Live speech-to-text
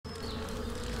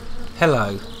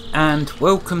Hello and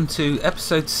welcome to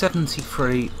episode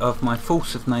 73 of my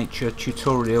Force of Nature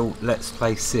tutorial Let's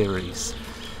Play series.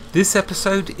 This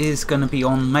episode is going to be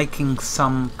on making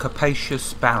some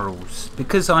capacious barrels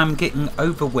because I'm getting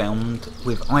overwhelmed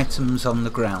with items on the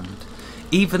ground.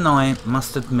 Even I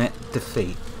must admit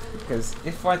defeat, because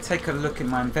if I take a look in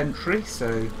my inventory,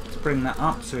 so to bring that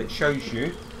up so it shows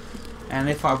you, and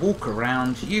if I walk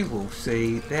around, you will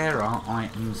see there are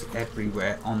items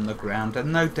everywhere on the ground,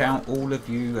 and no doubt all of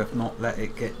you have not let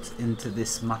it get into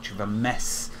this much of a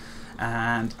mess.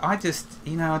 And I just,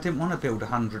 I didn't want to build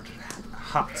 100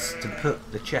 huts to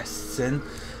put the chests in,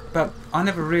 but I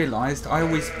never realised,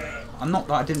 not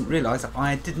that I didn't realise,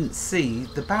 I didn't see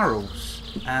the barrels.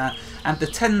 And the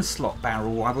 10 slot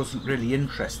barrel I wasn't really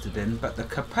interested in, but the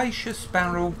capacious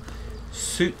barrel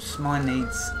suits my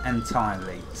needs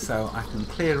entirely, so I can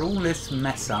clear all this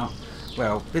mess up.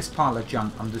 Well, this pile of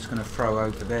junk I'm just going to throw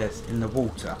over there in the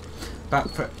water,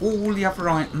 but for all the other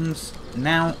items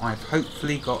now I've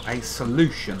hopefully got a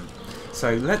solution.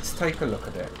 So let's take a look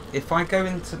at it. If I go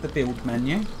into the build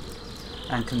menu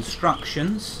and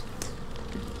constructions,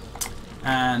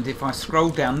 and if I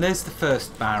scroll down, there's the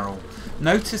first barrel.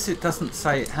 Notice it doesn't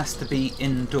say it has to be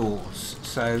indoors.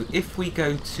 So if we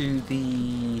go to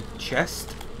the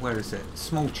chest, where is it?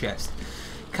 Small chest.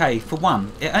 Okay, for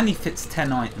one, it only fits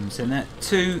 10 items in it.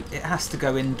 Two, it has to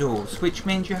go indoors, which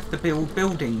means you have to build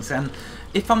buildings. And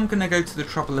if I'm going to go to the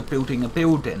trouble of building a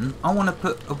building, I want to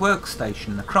put a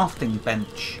workstation, a crafting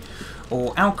bench,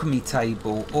 or alchemy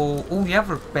table, or all the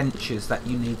other benches that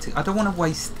you need to. I don't want to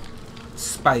waste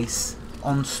space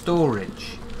on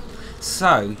storage.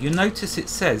 So you notice it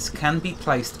says can be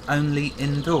placed only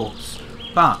indoors,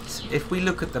 but if we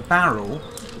look at the barrel,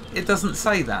 it doesn't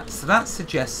say that, so that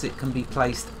suggests it can be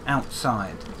placed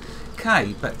outside.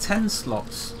 Okay, but 10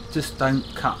 slots just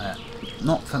don't cut it,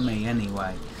 not for me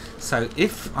anyway. So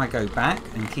if I go back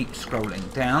and keep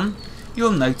scrolling down,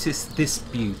 you'll notice this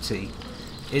beauty.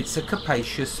 It's a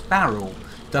capacious barrel.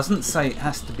 Doesn't say it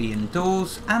has to be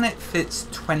indoors, and it fits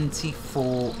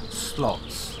 24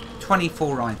 slots,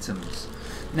 24 items.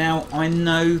 Now I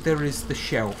know there is the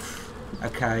shelf,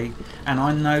 okay, and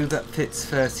I know that fits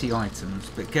 30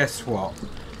 items, but guess what?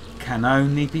 Can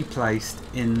only be placed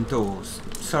indoors.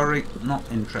 Sorry, not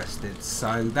interested.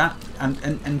 So that,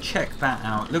 and check that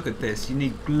out. Look at this, you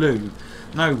need glue.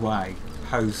 No way,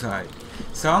 Jose.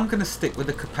 So I'm going to stick with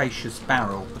a capacious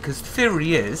barrel, because the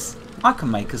theory is I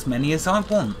can make as many as I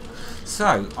want.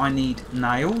 So I need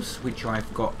nails, which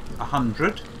I've got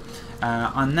 100.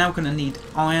 I'm now going to need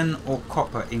iron or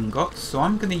copper ingots, so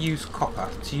I'm going to use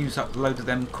copper to use up a load of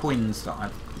them coins that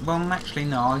I've... Well, actually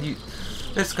no,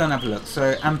 let's go and have a look.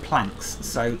 So, and planks.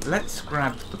 So let's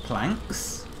grab the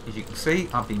planks. As you can see,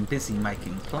 I've been busy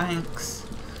making planks.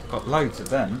 Got loads of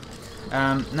them.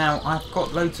 Now I've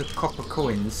got loads of copper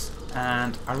coins,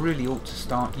 and I really ought to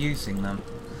start using them.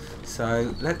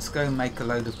 So let's go make a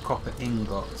load of copper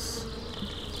ingots.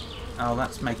 Oh,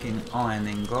 that's making iron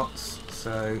ingots.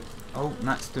 So, oh,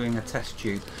 that's doing a test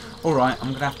tube. Alright, I'm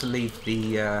going to have to leave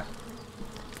the...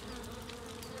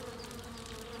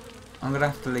 I'm going to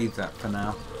have to leave that for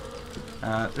now.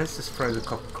 Let's just throw the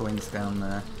copper coins down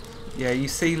there. Yeah, you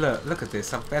see, look at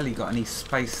this. I've barely got any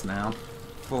space now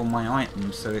for my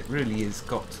items, so it really has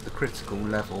got to the critical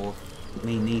level of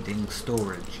me needing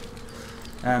storage.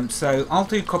 So I'll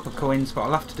do copper coins, but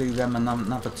I'll have to do them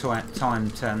another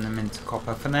time, turn them into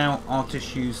copper. For now, I'll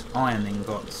just use iron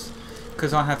ingots,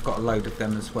 because I have got a load of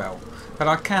them as well. But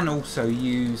I can also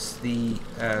use the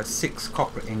 6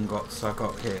 copper ingots I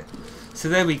got here. So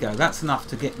there we go, that's enough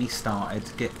to get me started,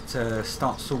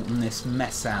 start sorting this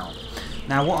mess out.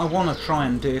 Now what I want to try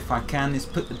and do, if I can, is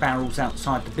put the barrels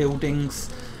outside the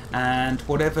buildings, and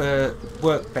whatever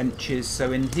workbenches.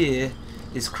 So in here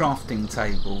is crafting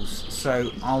tables,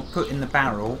 so I'll put in the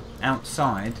barrel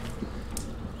outside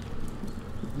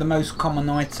the most common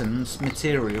items,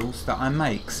 materials that I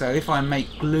make. So if I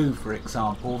make glue, for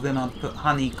example, then I'd put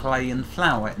honey, clay and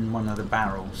flour in one of the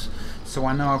barrels, so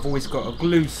I know I've always got a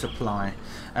glue supply.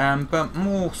 But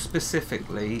more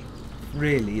specifically,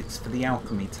 really, it's for the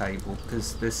alchemy table,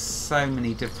 because there's so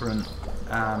many different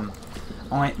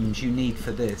items you need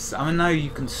for this. I know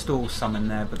you can store some in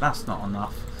there, but that's not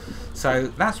enough. So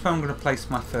that's where I'm going to place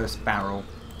my first barrel,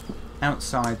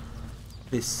 outside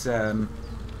this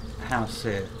house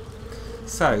here.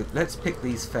 So let's pick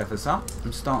these feathers up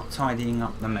and start tidying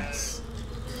up the mess.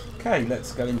 Okay,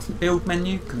 let's go into the build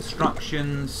menu,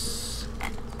 constructions,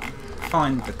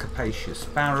 find the capacious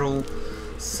barrel,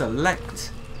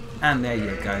 select, and there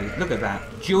you go. Look at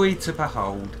that, joy to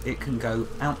behold. It can go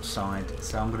outside,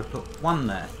 so I'm going to put one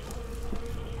there.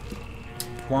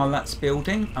 while that's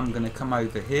building, I'm going to come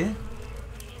over here.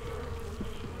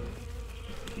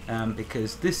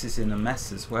 Because this is in a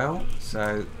mess as well.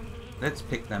 So let's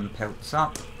pick them pelts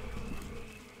up.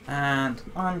 And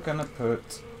I'm going to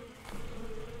put...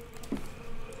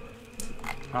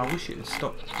 I wish it had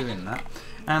stopped doing that.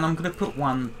 And I'm going to put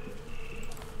one...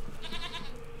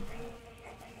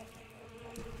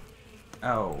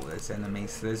 Oh, there's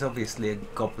enemies. There's obviously a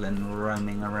goblin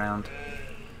roaming around.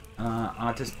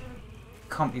 I just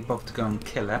can't be bothered to go and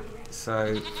kill it.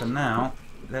 So for now,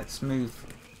 let's move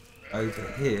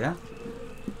over here.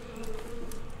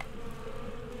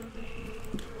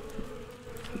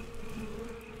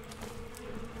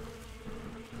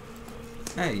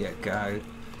 There you go.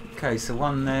 Okay, so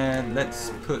one there.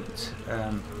 Let's put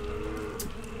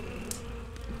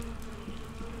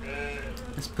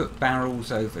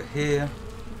barrels over here.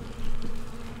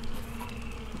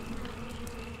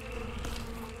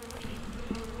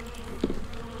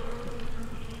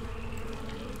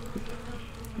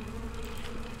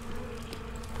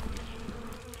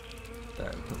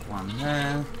 Put one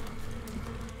there.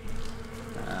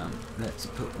 Let's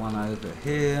put one over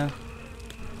here.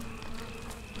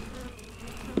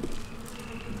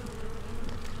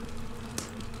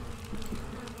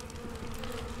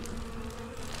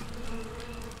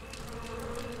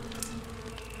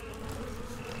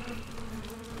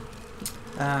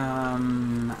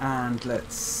 And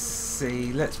let's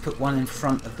see, let's put one in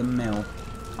front of the mill.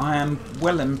 I am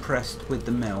well impressed with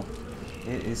the mill.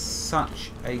 It is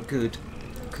such a good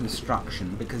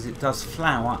construction because it does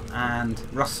flour and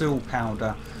Rasul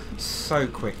powder so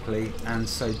quickly and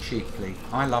so cheaply.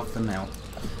 I love the mill.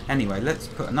 Anyway, let's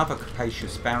put another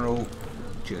Capacious Barrel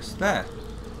just there.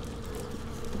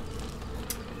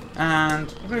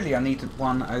 And really I needed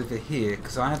one over here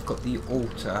because I have got the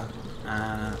altar.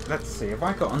 Let's see, have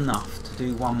I got enough to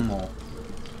do one more?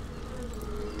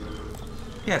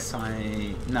 Yes,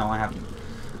 no, I haven't.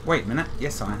 Wait a minute,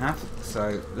 yes I have.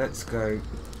 So let's go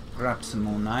grab some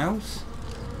more nails.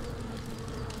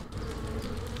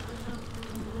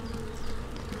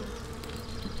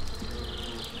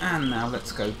 And now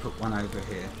let's go put one over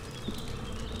here.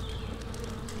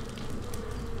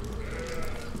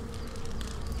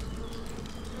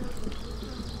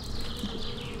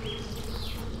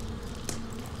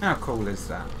 How cool is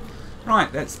that?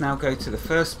 Right, let's now go to the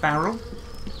first barrel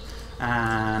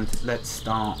and let's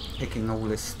start picking all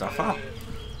this stuff up.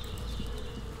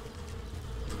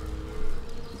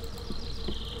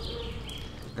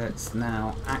 Let's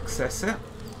now access it.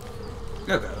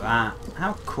 Look at that.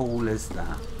 How cool is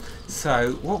that?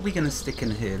 So what are we going to stick in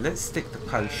here? Let's stick the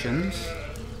potions.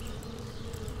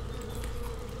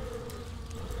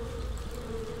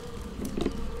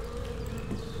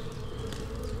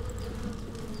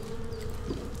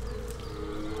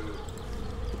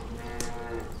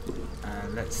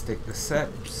 Let's stick the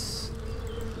seps.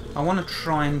 I want to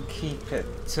try and keep it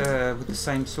with the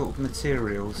same sort of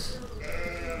materials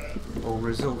or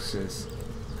resources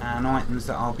and items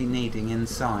that I'll be needing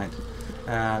inside.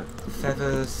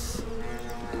 Feathers,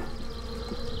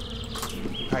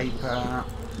 paper.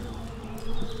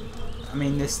 I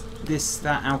mean,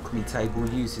 that alchemy table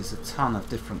uses a ton of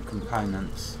different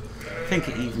components. I think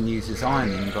it even uses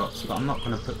iron ingots, but I'm not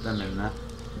going to put them in there.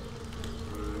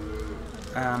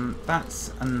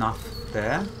 That's enough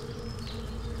there.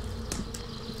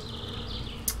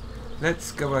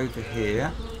 Let's go over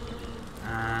here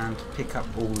and pick up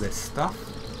all this stuff.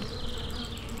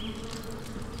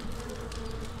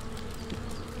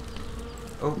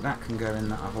 Oh, that can go in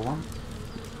the other one.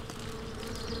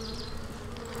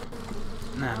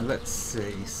 Now let's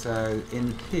see, so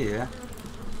in here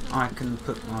I can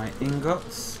put my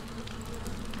ingots,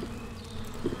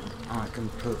 I can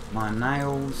put my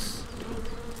nails,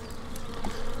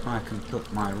 I can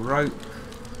put my rope,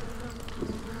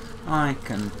 I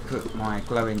can put my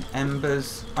glowing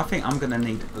embers. I think I'm going to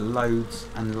need loads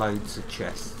and loads of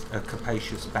chests,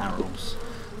 capacious barrels,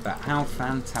 but how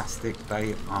fantastic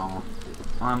they are.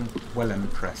 I'm well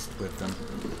impressed with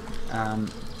them.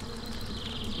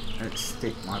 Let's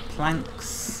stick my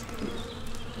planks.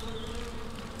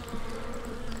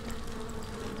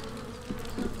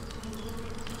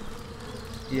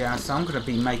 Yeah, so I'm going to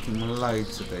be making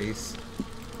loads of these.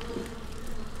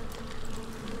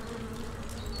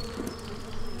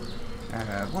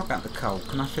 What about the coal?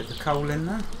 Can I fit the coal in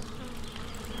there?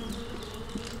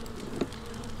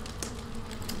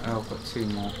 Oh, I've got two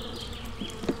more.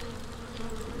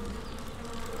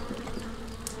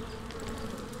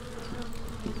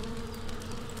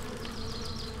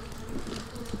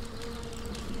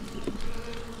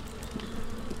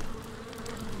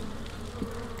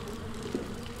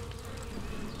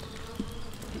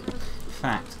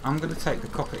 fact, I'm going to take the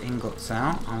copper ingots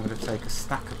out. I'm going to take a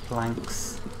stack of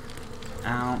planks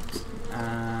out.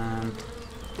 And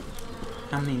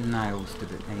how many nails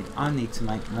did it need? I need to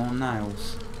make more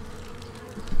nails.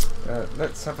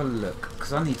 Let's have a look,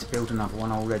 because I need to build another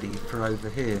one already for over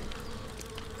here.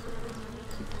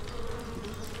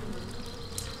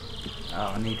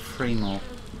 Oh, I need 3 more.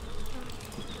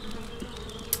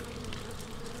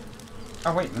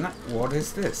 Oh, wait a minute. What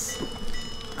is this?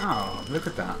 Oh, look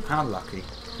at that. How lucky.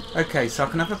 Okay, so I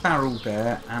can have a barrel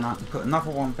there, and I can put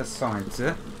another one besides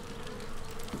it.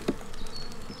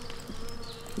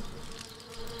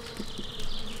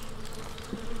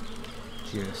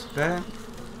 Just there.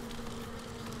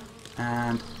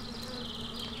 And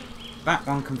that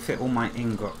one can fit all my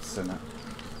ingots in it.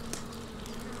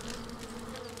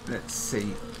 Let's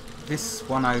see. This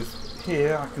one over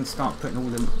here, I can start putting all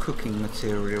the cooking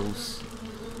materials.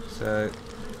 So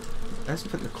let's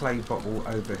put the clay bottle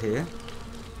over here.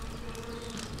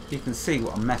 You can see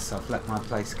what a mess I've let my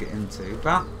place get into,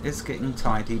 but it's getting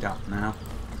tidied up now.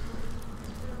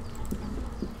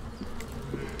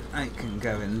 It can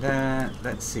go in there.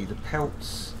 Let's see, the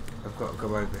pelts I've got to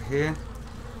go over here.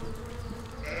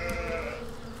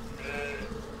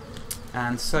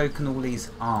 And so can all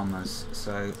these armours.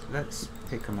 So let's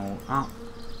pick them all up.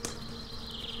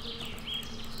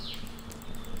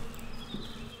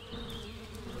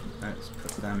 Let's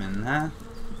put them in there.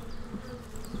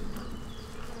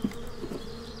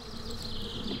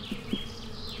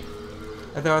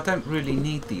 Although I don't really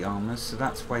need the armours, so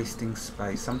that's wasting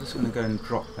space. I'm just going to go and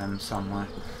drop them somewhere.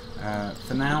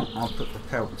 For now, I'll put the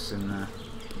pelts in there.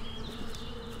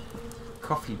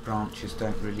 Coffee branches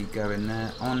don't really go in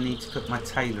there. I'll need to put my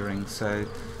tailoring, so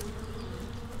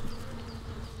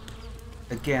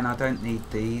again, I don't need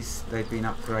these. They've been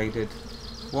upgraded.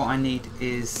 What I need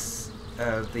is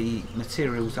the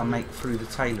materials I make through the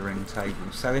tailoring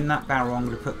table. So in that barrel I'm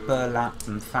going to put burlap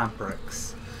and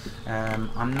fabrics.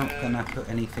 I'm not going to put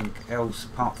anything else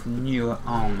apart from newer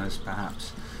armours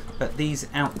perhaps. But these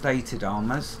outdated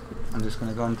armours, I'm just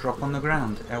going to go and drop on the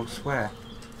ground elsewhere.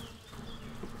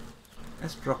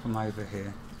 Let's drop them over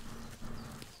here.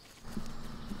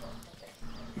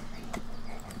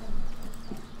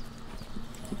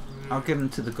 I'll give them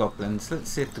to the goblins.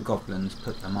 Let's see if the goblins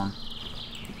put them on.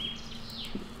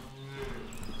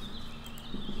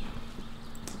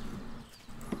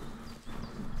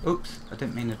 Oops, I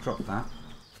didn't mean to drop that.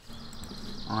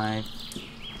 I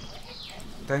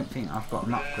don't think I've got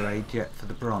an upgrade yet for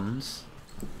the bronze.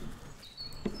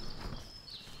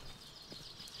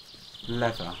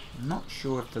 Leather. I'm not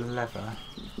sure of the leather,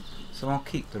 so I'll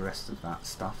keep the rest of that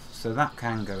stuff. So that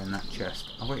can go in that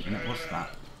chest. Oh wait a minute, what's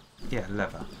that? Yeah,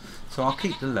 leather. So I'll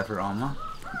keep the leather armour.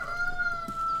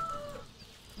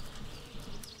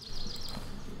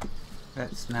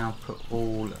 Let's now put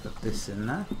all of this in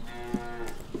there.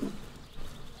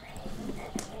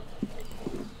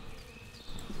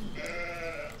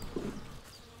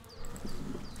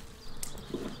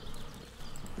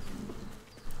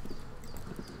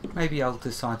 Maybe I'll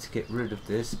decide to get rid of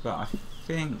this, but I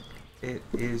think it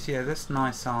is, yeah, that's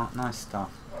nice art, nice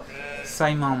stuff.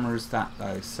 Same armour as that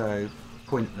though, so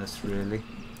pointless really.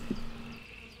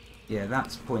 Yeah,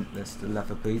 that's pointless, the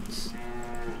leather boots,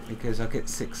 because I get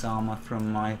 6 armour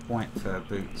from my white fur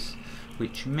boots,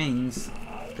 which means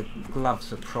the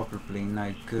gloves are probably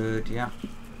no good, yeah.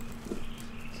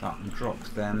 So I can drop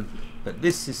them, but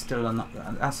this is still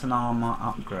that's an armour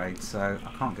upgrade, so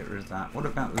I can't get rid of that. What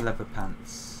about the leather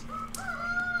pants?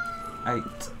 8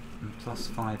 and plus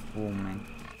 5 warming.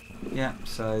 Yeah,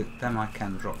 so them I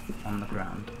can drop on the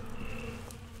ground.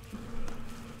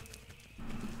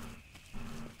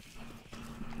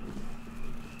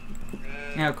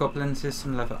 Yeah, goblins, here's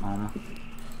some leather armour.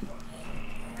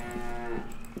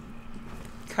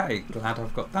 Okay, glad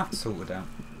I've got that sorted out.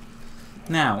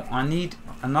 Now, I need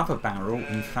another barrel,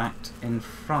 in fact, in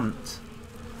front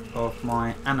of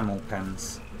my animal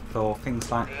pens for things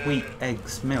like wheat,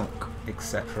 eggs, milk,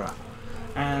 etc.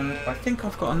 And I think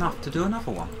I've got enough to do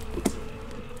another one.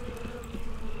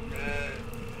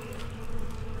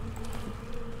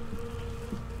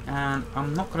 And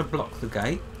I'm not going to block the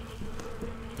gate.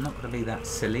 I'm not going to be that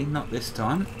silly, not this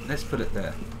time. Let's put it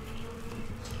there.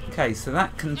 Okay, so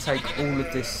that can take all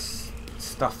of this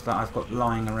stuff that I've got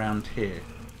lying around here.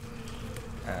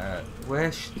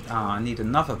 I need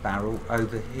another barrel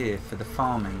over here for the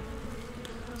farming.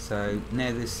 So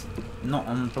near this, not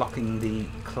on blocking the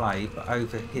clay, but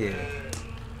over here.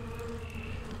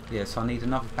 Yeah, so I need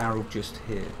another barrel just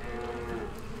here.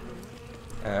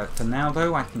 For now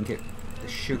though, I can get the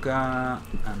sugar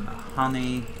and the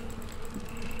honey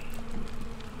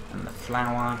and the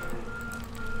flour.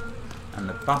 And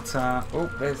the butter.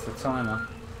 Oh, there's the timer.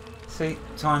 See,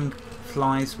 time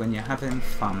flies when you're having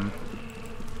fun.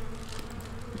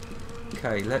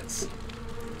 Okay,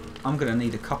 I'm going to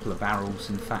need a couple of barrels,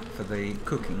 in fact, for the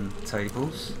cooking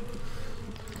tables.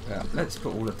 Let's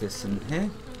put all of this in here.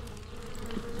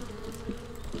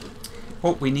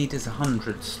 What we need is a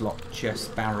 100 slot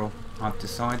chest barrel, I've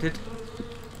decided.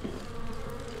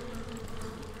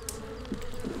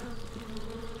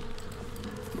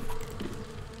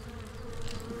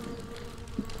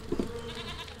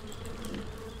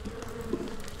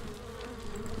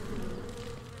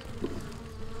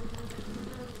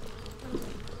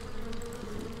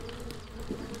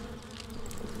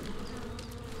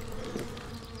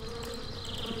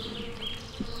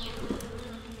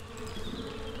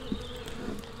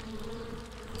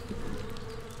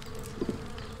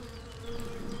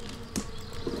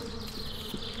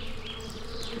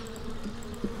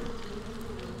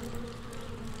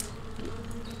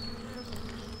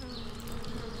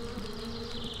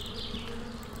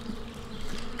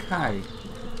 Okay,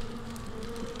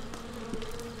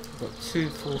 got 2,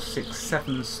 4, 6,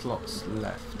 7 slots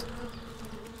left.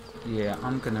 Yeah,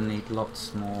 I'm going to need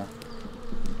lots more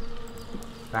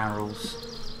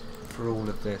barrels for all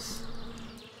of this.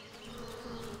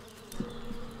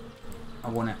 I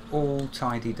want it all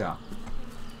tidied up.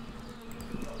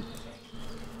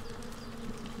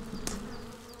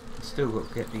 Still got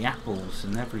to get the apples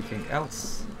and everything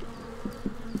else.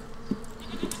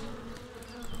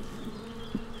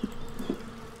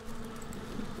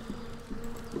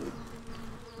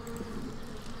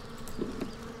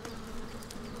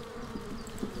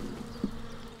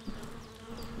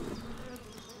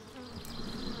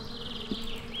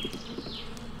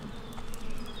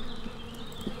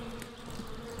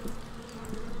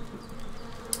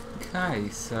 Okay,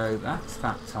 so that's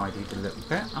that tidied a little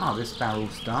bit. Ah, this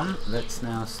barrel's done. Let's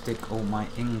now stick all my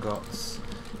ingots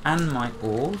and my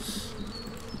ores.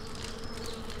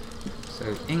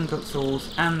 So ingots,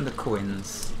 ores and the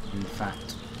coins, in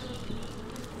fact.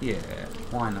 Yeah,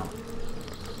 why not?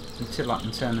 Until I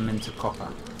can turn them into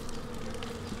copper.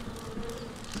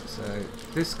 So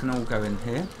this can all go in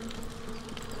here.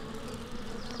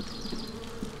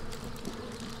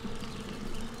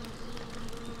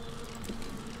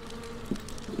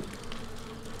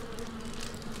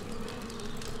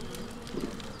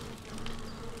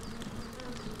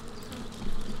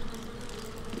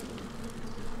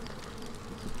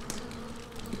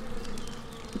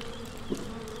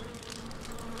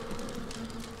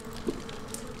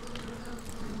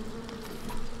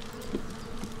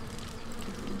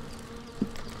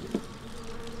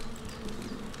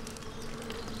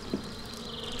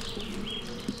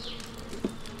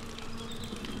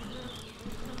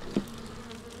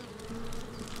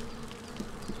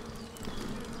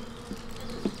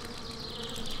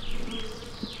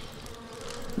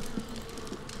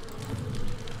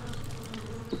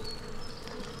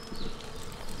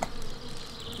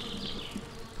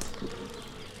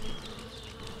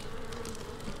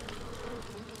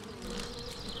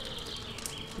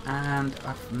 And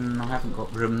I haven't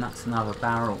got room, that's another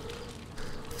barrel.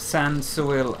 Sand,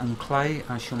 soil and clay,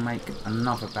 I shall make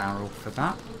another barrel for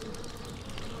that.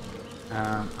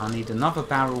 I need another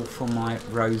barrel for my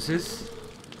roses.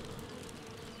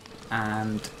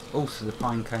 And also the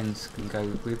pine cones can go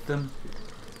with them.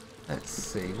 Let's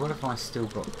see, what have I still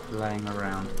got laying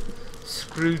around?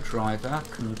 Screwdriver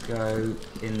can go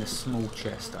in the small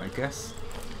chest, I guess.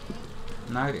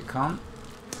 No, it can't.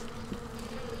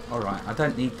 Alright, I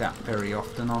don't need that very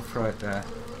often, I'll throw it there.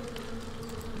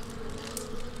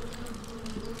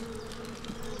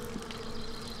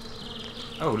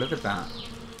 Oh, look at that.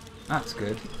 That's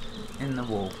good. In the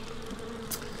wall.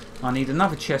 I need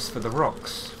another chest for the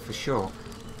rocks, for sure.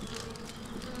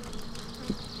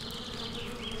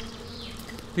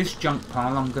 This junk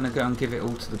pile, I'm going to go and give it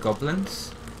all to the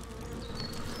goblins.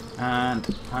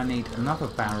 And I need another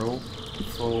barrel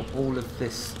for all of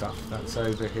this stuff that's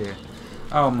over here.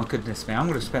 Oh my goodness me, I'm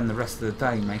going to spend the rest of the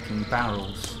day making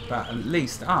barrels. But at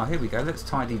least, here we go, let's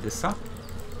tidy this up.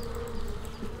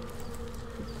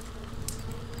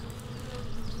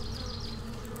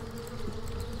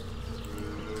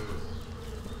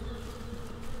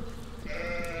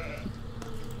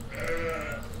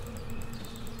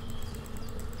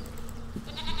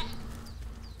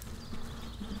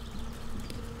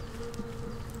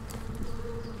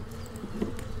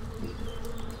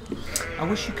 I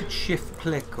wish you could shift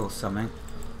click or something,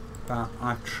 but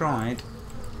I've tried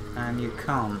and you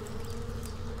can't.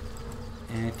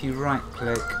 And if you right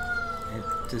click,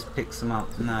 it just picks them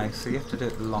up. No, so you have to do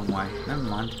it the long way. Never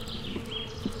mind.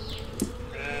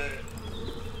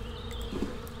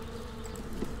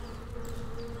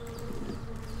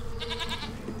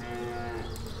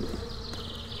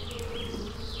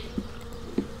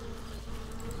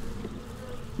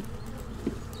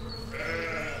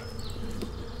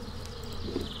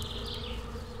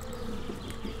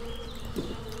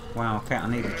 Wow, okay, I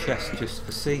need a chest just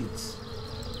for seeds.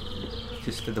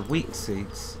 Just for the wheat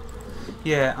seeds.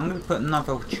 Yeah, I'm going to put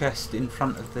another chest in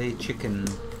front of the chicken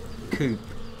coop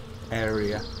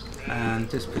area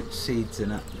and just put seeds in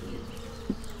it.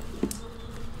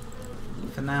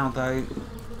 For now though,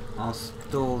 I'll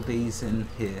store these in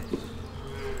here.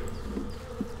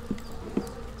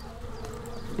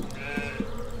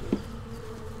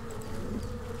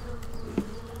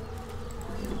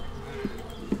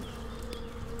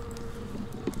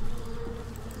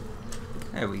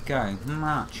 There we go,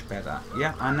 much better.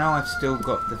 Yeah, I know I've still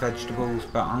got the vegetables,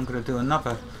 but I'm going to do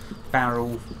another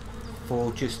barrel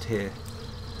for just here.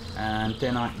 And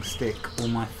then I can stick all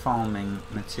my farming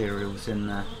materials in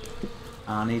there.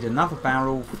 I need another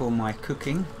barrel for my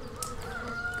cooking,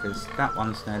 because that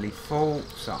one's nearly full,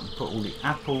 so I can put all the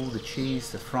apple, the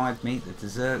cheese, the fried meat, the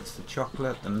desserts, the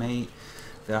chocolate, the meat,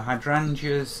 the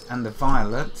hydrangeas and the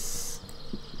violets.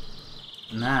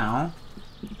 Now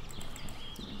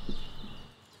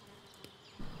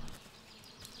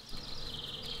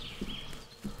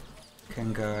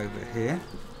can go over here.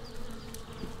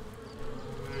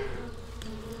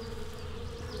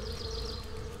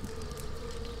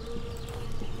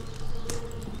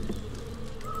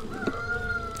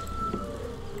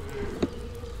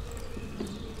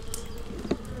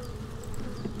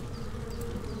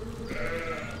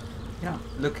 Yeah,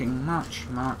 looking much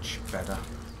better.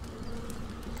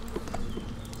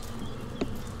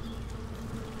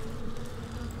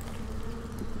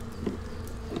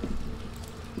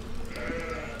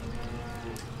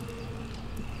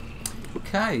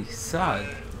 Okay, so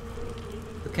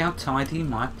look how tidy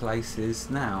my place is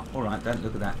now. Alright, don't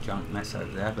look at that junk mess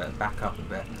over there, better back up a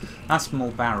bit. That's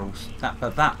more barrels.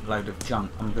 But that load of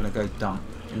junk I'm going to go dump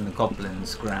in the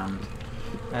goblins' ground.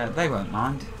 They won't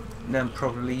mind. They'll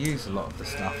probably use a lot of the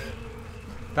stuff.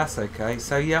 That's okay.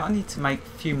 So yeah, I need to make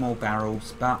a few more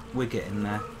barrels, but we're getting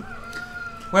there.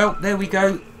 Well, there we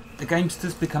go. The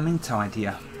gamester's becoming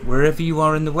tidier. Wherever you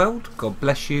are in the world, God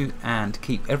bless you and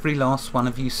keep every last one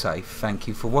of you safe. Thank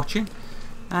you for watching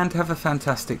and have a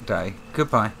fantastic day.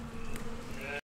 Goodbye.